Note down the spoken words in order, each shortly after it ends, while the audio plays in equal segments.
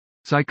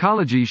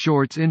Psychology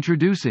Shorts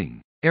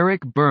Introducing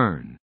Eric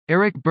Berne.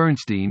 Eric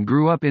Bernstein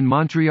grew up in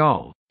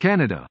Montreal,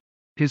 Canada.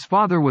 His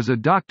father was a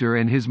doctor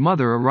and his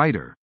mother a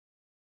writer.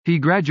 He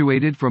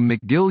graduated from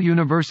McGill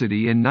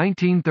University in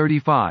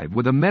 1935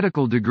 with a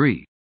medical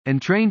degree,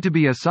 and trained to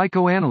be a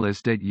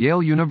psychoanalyst at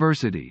Yale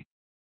University.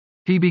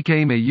 He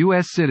became a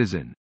U.S.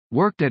 citizen,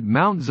 worked at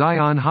Mount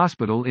Zion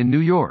Hospital in New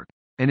York,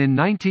 and in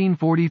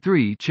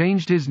 1943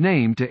 changed his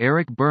name to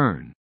Eric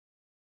Berne.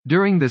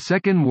 During the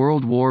Second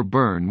World War,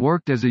 Berne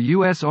worked as a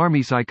U.S.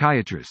 Army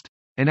psychiatrist,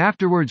 and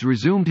afterwards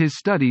resumed his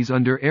studies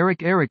under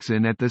Erik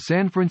Erikson at the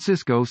San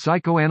Francisco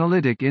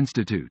Psychoanalytic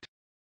Institute.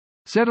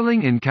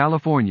 Settling in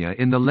California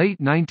in the late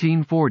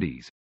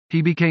 1940s,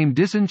 he became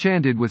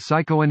disenchanted with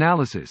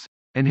psychoanalysis,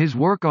 and his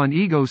work on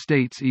ego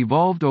states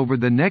evolved over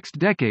the next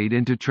decade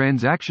into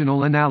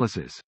transactional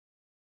analysis.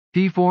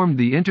 He formed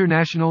the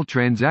International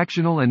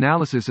Transactional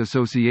Analysis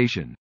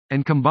Association,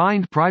 and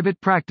combined private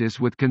practice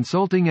with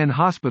consulting and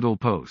hospital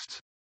posts.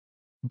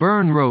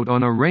 Berne wrote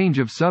on a range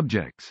of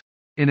subjects.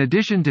 In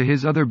addition to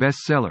his other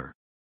bestseller,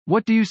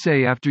 What Do You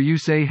Say After You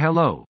Say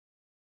Hello?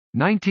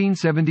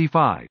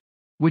 1975,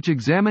 which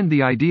examined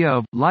the idea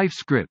of life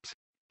scripts,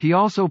 he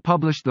also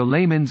published The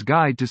Layman's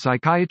Guide to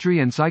Psychiatry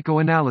and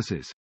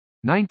Psychoanalysis,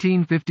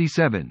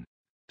 1957,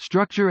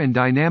 Structure and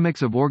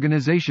Dynamics of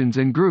Organizations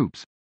and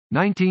Groups,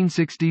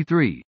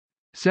 1963,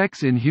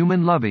 Sex in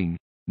Human Loving,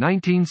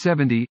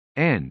 1970,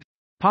 and,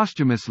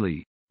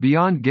 posthumously,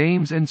 Beyond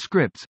Games and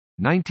Scripts,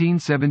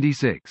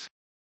 1976.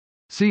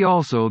 See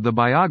also the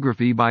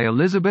biography by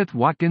Elizabeth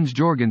Watkins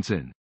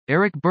Jorgensen,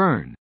 Eric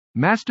Berne,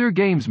 Master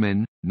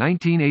Gamesman,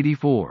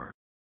 1984.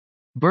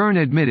 Berne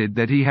admitted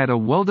that he had a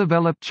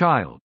well-developed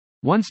child,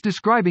 once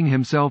describing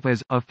himself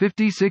as a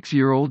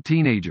 56-year-old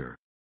teenager.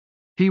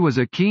 He was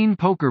a keen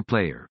poker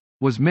player,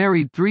 was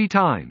married 3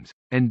 times,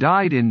 and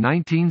died in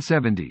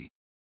 1970.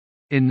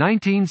 In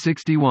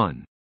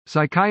 1961,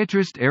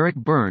 psychiatrist Eric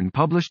Berne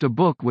published a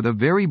book with a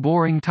very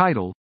boring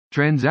title,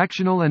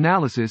 Transactional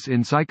Analysis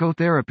in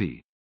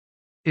Psychotherapy.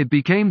 It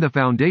became the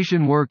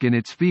foundation work in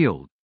its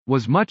field,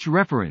 was much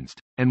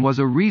referenced, and was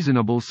a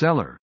reasonable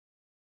seller.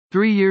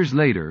 3 years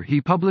later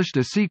he published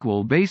a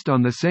sequel based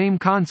on the same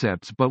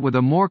concepts but with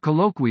a more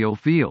colloquial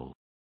feel.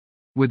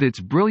 With its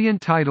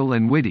brilliant title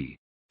and witty,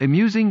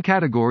 amusing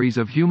categories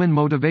of human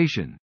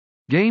motivation,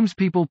 Games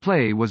People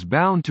Play was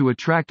bound to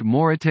attract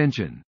more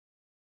attention.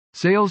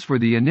 Sales for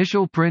the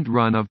initial print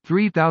run of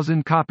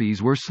 3,000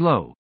 copies were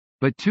slow,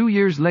 but 2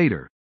 years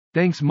later,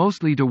 thanks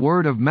mostly to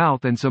word of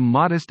mouth and some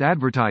modest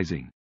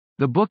advertising,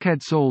 the book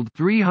had sold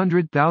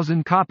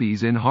 300,000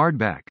 copies in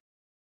hardback.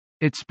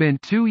 It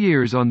spent 2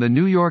 years on the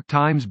New York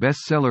Times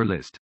bestseller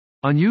list,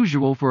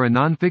 unusual for a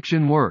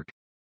nonfiction work,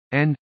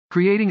 and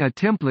creating a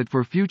template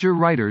for future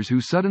writers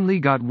who suddenly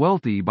got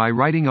wealthy by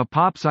writing a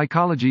pop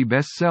psychology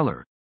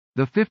bestseller.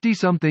 The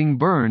 50-something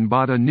Berne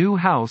bought a new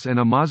house and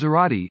a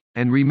Maserati,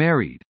 and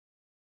remarried.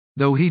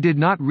 Though he did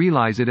not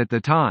realize it at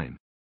the time,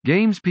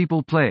 Games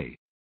People Play,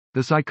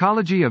 The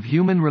Psychology of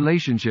Human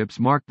Relationships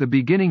marked the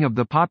beginning of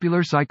the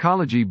popular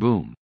psychology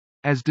boom,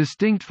 as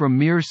distinct from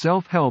mere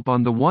self-help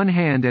on the one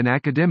hand and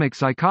academic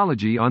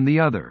psychology on the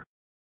other.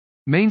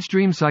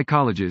 Mainstream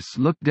psychologists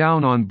looked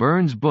down on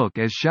Berne's book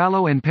as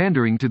shallow and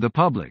pandering to the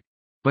public,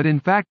 but in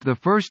fact the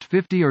first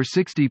 50 or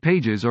 60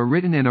 pages are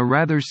written in a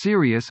rather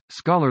serious,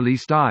 scholarly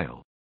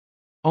style.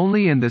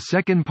 Only in the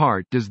second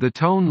part does the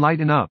tone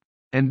lighten up,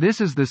 and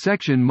this is the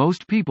section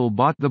most people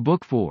bought the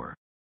book for.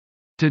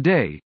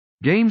 Today,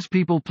 Games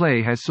People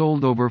Play has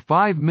sold over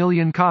 5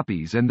 million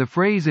copies and the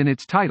phrase in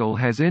its title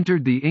has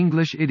entered the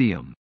English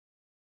idiom.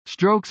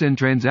 Strokes and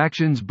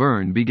Transactions.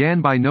 Berne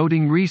began by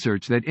noting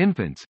research that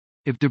infants,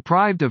 if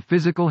deprived of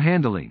physical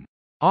handling,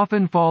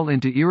 often fall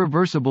into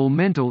irreversible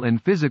mental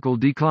and physical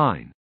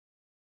decline.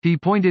 He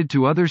pointed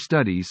to other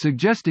studies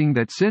suggesting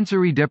that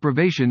sensory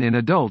deprivation in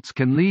adults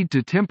can lead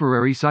to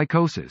temporary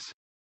psychosis.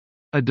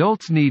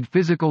 Adults need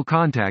physical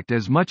contact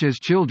as much as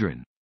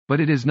children, but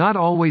it is not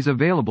always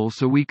available,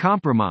 so we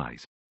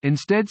compromise,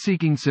 instead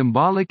seeking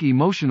symbolic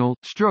emotional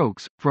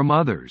strokes from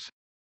others.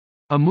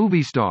 A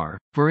movie star,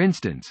 for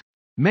instance,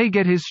 may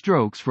get his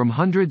strokes from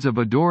hundreds of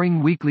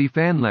adoring weekly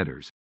fan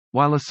letters,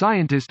 while a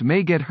scientist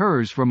may get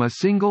hers from a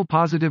single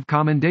positive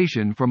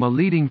commendation from a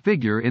leading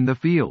figure in the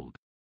field.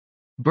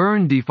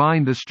 Berne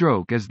defined the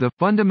stroke as the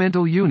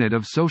fundamental unit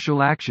of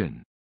social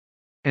action.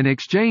 An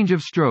exchange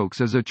of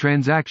strokes is a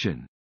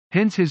transaction,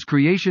 hence his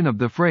creation of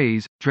the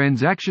phrase,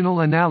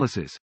 transactional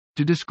analysis,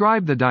 to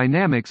describe the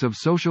dynamics of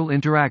social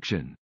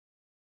interaction.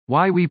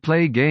 Why we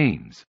play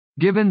games.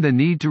 Given the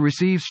need to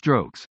receive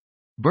strokes,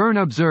 Berne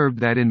observed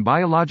that in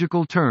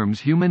biological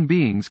terms human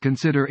beings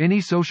consider any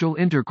social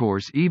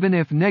intercourse, even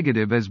if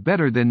negative, as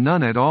better than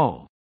none at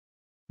all.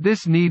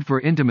 This need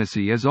for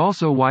intimacy is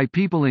also why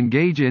people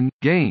engage in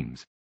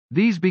games.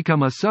 These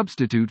become a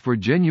substitute for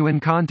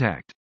genuine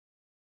contact.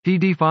 He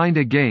defined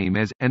a game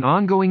as an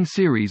ongoing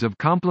series of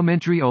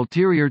complementary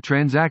ulterior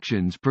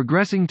transactions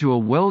progressing to a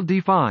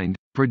well-defined,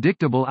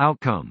 predictable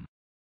outcome.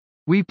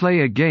 We play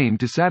a game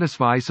to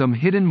satisfy some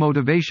hidden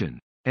motivation,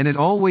 and it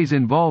always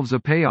involves a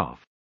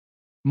payoff.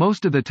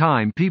 Most of the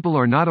time people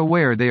are not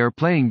aware they are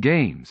playing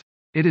games.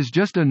 It is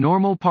just a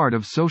normal part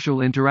of social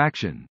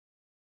interaction.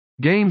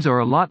 Games are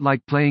a lot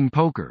like playing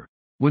poker.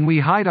 When we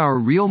hide our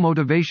real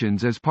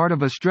motivations as part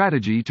of a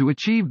strategy to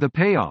achieve the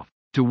payoff,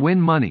 to win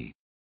money.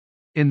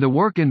 In the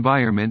work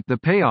environment, the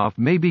payoff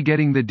may be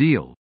getting the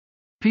deal.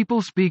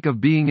 People speak of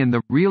being in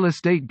the real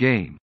estate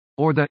game,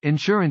 or the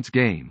insurance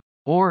game,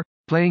 or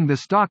playing the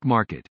stock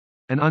market,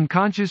 an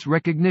unconscious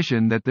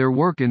recognition that their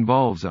work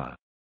involves a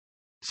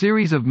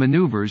series of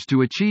maneuvers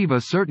to achieve a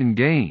certain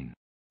gain.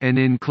 And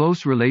in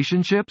close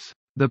relationships,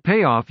 the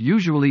payoff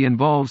usually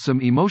involves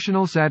some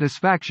emotional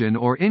satisfaction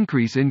or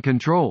increase in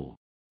control.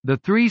 The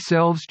Three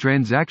Selves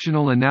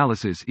transactional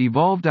analysis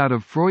evolved out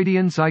of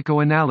Freudian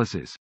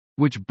psychoanalysis,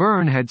 which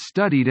Berne had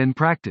studied and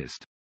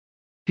practiced.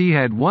 He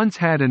had once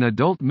had an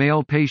adult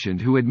male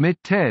patient who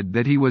admitted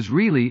that he was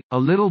really a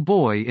little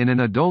boy in an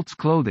adult's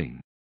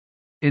clothing.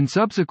 In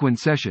subsequent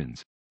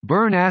sessions,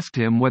 Berne asked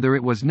him whether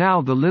it was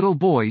now the little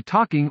boy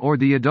talking or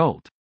the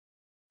adult.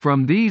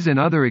 From these and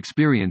other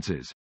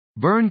experiences,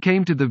 Berne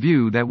came to the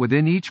view that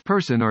within each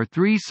person are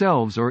three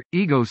selves or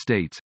ego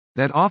states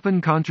that often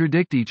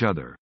contradict each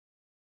other.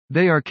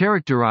 They are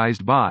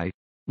characterized by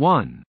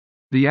 1.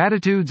 The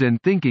attitudes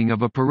and thinking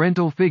of a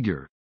parental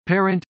figure,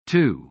 parent,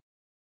 2.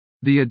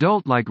 The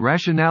adult-like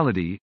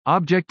rationality,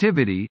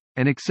 objectivity,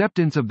 and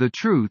acceptance of the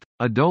truth,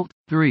 adult,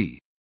 3.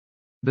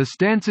 The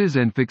stances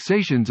and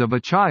fixations of a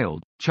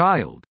child,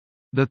 child.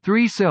 The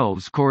three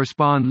selves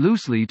correspond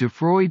loosely to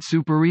Freud's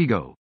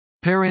superego,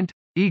 parent,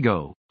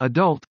 ego,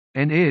 adult,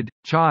 and id,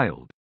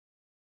 child.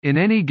 In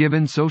any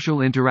given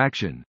social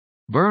interaction,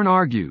 Berne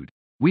argued,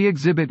 we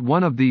exhibit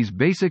one of these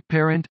basic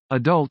parent,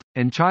 adult,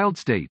 and child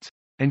states,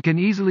 and can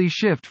easily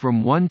shift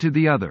from one to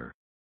the other.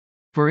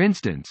 For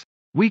instance,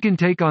 we can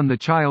take on the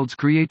child's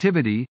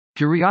creativity,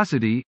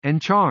 curiosity, and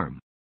charm,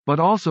 but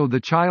also the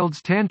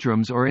child's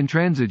tantrums or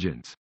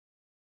intransigence.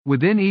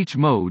 Within each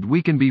mode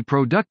we can be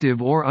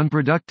productive or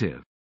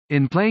unproductive.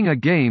 In playing a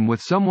game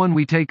with someone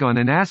we take on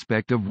an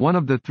aspect of one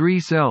of the three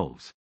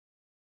selves.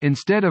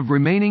 Instead of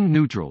remaining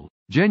neutral,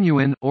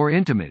 genuine, or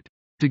intimate,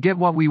 to get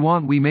what we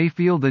want we may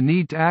feel the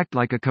need to act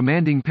like a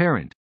commanding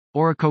parent,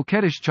 or a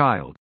coquettish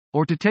child,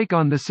 or to take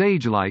on the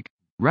sage-like,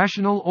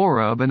 rational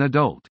aura of an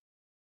adult.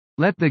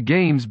 Let the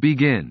games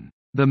begin.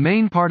 The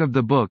main part of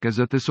the book is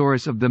a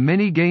thesaurus of the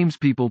many games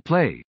people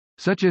play,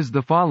 such as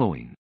the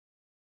following.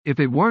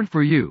 If it weren't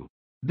for you.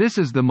 This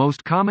is the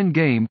most common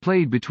game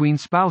played between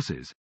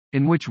spouses,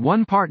 in which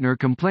one partner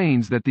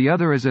complains that the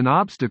other is an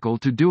obstacle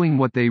to doing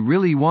what they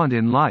really want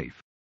in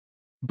life.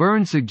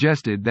 Berne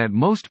suggested that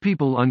most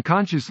people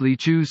unconsciously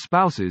choose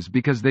spouses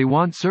because they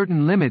want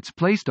certain limits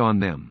placed on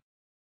them.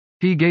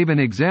 He gave an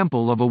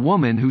example of a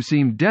woman who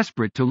seemed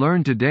desperate to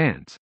learn to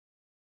dance.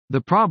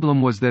 The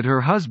problem was that her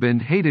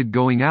husband hated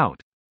going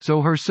out,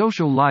 so her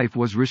social life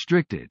was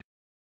restricted.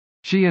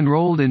 She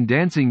enrolled in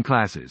dancing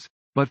classes,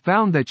 but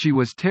found that she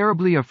was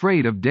terribly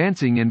afraid of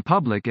dancing in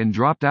public and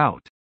dropped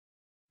out.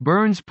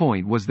 Berne's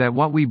point was that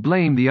what we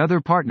blame the other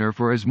partner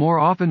for is more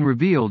often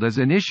revealed as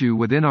an issue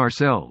within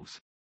ourselves.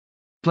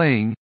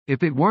 Playing,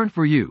 if it weren't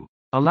for you,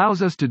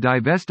 allows us to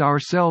divest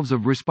ourselves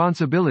of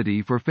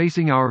responsibility for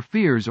facing our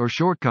fears or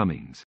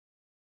shortcomings.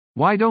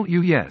 Why don't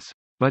you? Yes,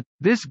 but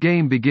this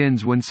game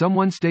begins when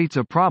someone states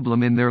a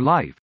problem in their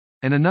life,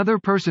 and another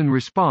person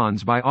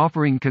responds by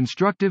offering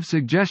constructive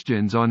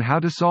suggestions on how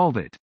to solve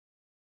it.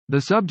 The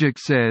subject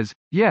says,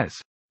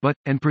 yes, but,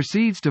 and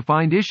proceeds to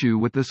find issue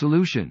with the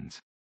solutions.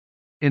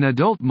 In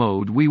adult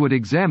mode we would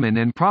examine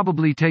and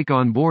probably take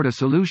on board a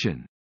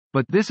solution.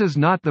 But this is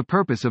not the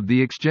purpose of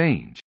the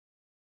exchange.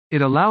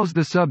 It allows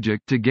the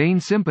subject to gain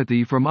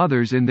sympathy from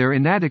others in their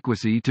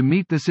inadequacy to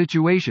meet the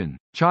situation,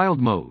 child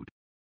mode.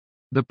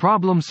 The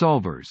problem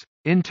solvers,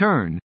 in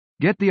turn,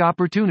 get the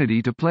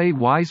opportunity to play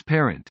wise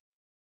parent.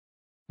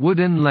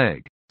 Wooden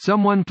leg.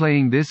 Someone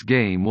playing this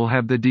game will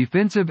have the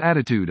defensive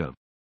attitude of,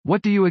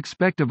 what do you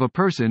expect of a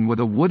person with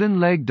a wooden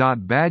leg?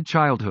 Bad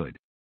childhood.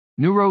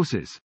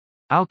 Neurosis.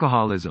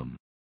 Alcoholism.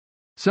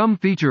 Some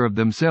feature of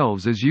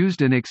themselves is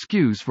used an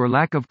excuse for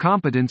lack of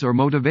competence or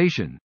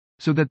motivation,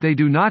 so that they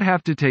do not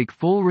have to take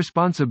full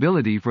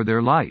responsibility for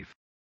their life.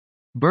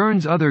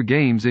 Berne's other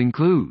games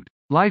include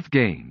life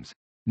games.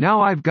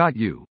 Now I've got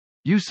you.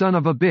 You son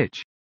of a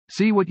bitch.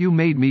 See what you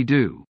made me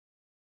do.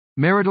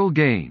 Marital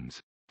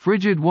games.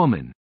 Frigid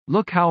woman.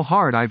 Look how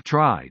hard I've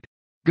tried.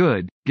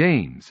 Good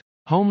games.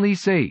 Homely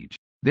sage.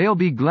 They'll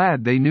be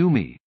glad they knew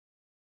me.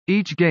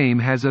 Each game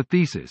has a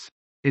thesis,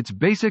 its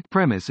basic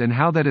premise and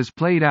how that is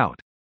played out,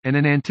 and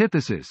an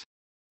antithesis,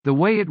 the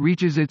way it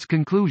reaches its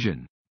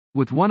conclusion,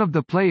 with one of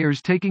the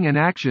players taking an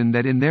action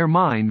that in their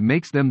mind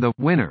makes them the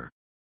winner.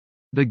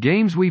 The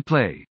games we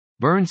play,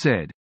 Berne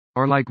said,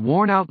 are like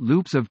worn-out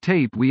loops of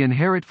tape we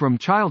inherit from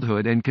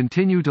childhood and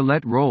continue to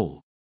let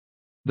roll.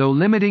 Though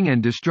limiting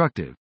and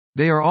destructive,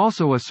 they are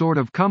also a sort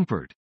of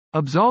comfort,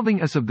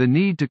 absolving us of the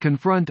need to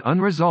confront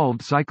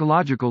unresolved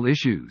psychological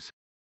issues.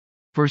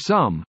 For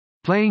some,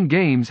 playing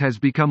games has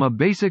become a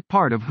basic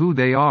part of who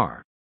they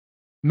are.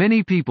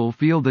 Many people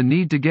feel the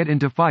need to get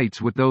into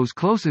fights with those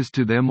closest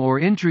to them or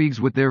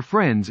intrigues with their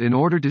friends in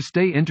order to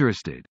stay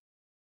interested.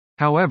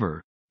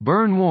 However,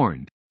 Berne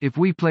warned, if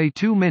we play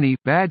too many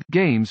bad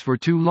games for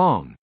too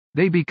long,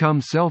 they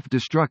become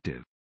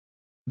self-destructive.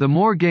 The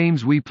more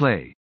games we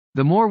play,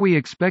 the more we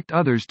expect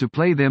others to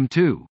play them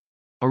too.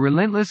 A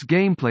relentless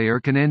game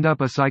player can end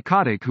up a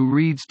psychotic who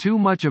reads too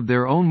much of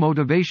their own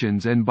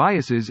motivations and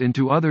biases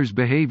into others'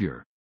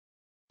 behavior.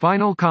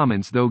 Final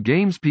comments. Though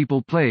games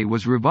people play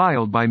was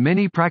reviled by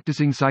many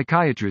practicing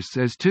psychiatrists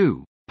as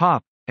too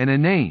pop and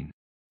inane,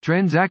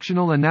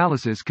 transactional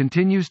analysis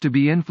continues to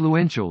be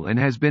influential and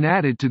has been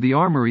added to the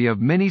armory of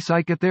many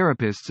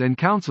psychotherapists and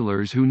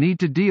counselors who need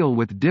to deal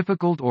with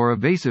difficult or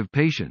evasive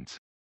patients.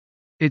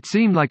 It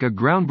seemed like a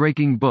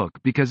groundbreaking book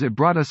because it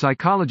brought a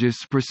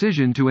psychologist's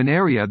precision to an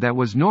area that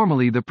was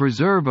normally the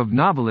preserve of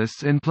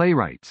novelists and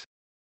playwrights.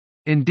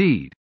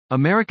 Indeed,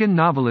 American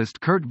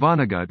novelist Kurt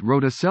Vonnegut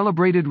wrote a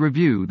celebrated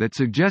review that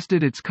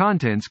suggested its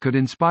contents could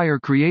inspire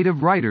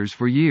creative writers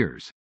for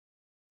years.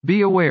 Be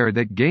aware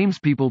that games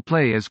people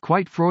play is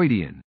quite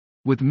Freudian,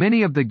 with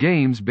many of the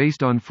games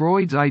based on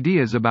Freud's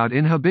ideas about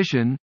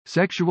inhibition,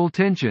 sexual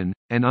tension,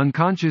 and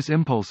unconscious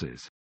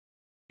impulses.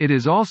 It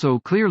is also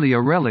clearly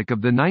a relic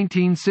of the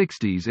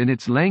 1960s in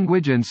its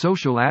language and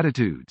social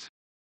attitudes.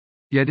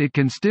 Yet it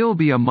can still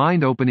be a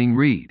mind-opening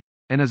read,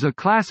 and is a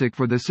classic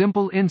for the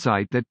simple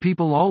insight that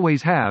people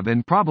always have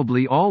and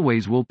probably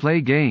always will play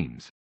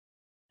games.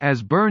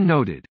 As Berne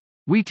noted,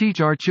 we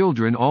teach our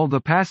children all the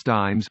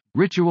pastimes,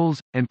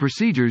 rituals, and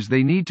procedures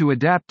they need to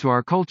adapt to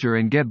our culture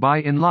and get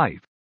by in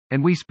life,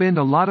 and we spend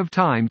a lot of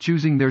time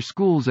choosing their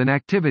schools and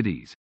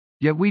activities,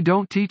 yet we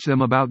don't teach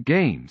them about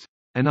games,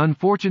 an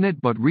unfortunate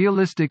but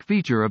realistic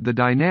feature of the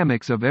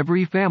dynamics of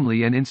every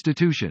family and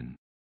institution.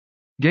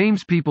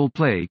 Games people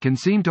play can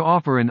seem to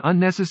offer an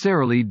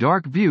unnecessarily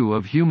dark view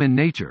of human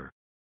nature.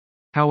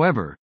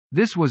 However,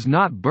 this was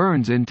not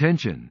Berne's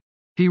intention.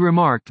 He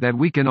remarked that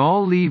we can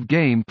all leave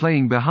game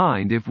playing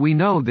behind if we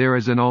know there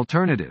is an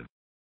alternative.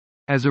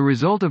 As a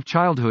result of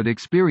childhood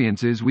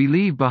experiences, we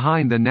leave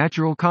behind the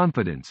natural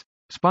confidence,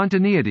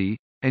 spontaneity,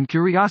 and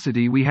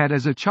curiosity we had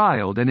as a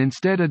child and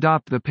instead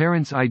adopt the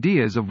parents'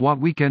 ideas of what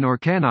we can or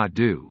cannot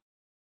do.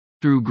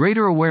 Through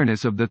greater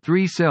awareness of the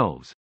three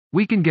selves,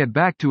 we can get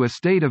back to a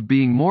state of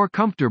being more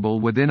comfortable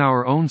within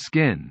our own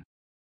skin.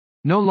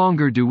 No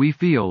longer do we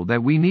feel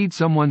that we need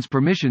someone's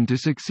permission to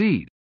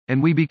succeed,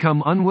 and we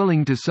become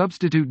unwilling to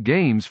substitute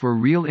games for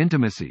real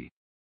intimacy.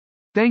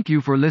 Thank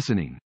you for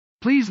listening.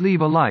 Please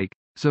leave a like,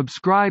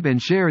 subscribe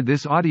and share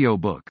this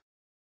audiobook.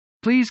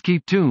 Please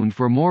keep tuned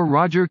for more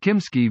Roger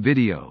Kimsky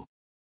video.